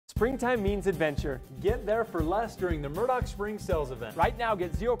Springtime means adventure. Get there for less during the Murdock Spring Sales Event. Right now,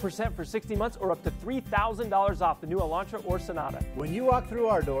 get 0% for 60 months or up to $3,000 off the new Elantra or Sonata. When you walk through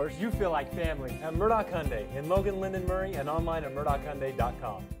our doors, You feel like family. at Murdock Hyundai in Logan, Linden, Murray, and online at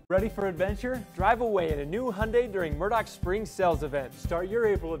murdockhyundai.com. Ready for adventure? Drive away in a new Hyundai during Murdock's Spring Sales Event. Start your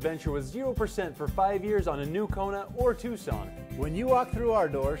April adventure with 0% for 5 years on a new Kona or Tucson. When you walk through our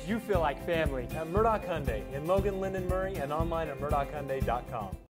doors, You feel like family. at Murdock Hyundai in Logan, Linden, Murray, and online at murdockhyundai.com.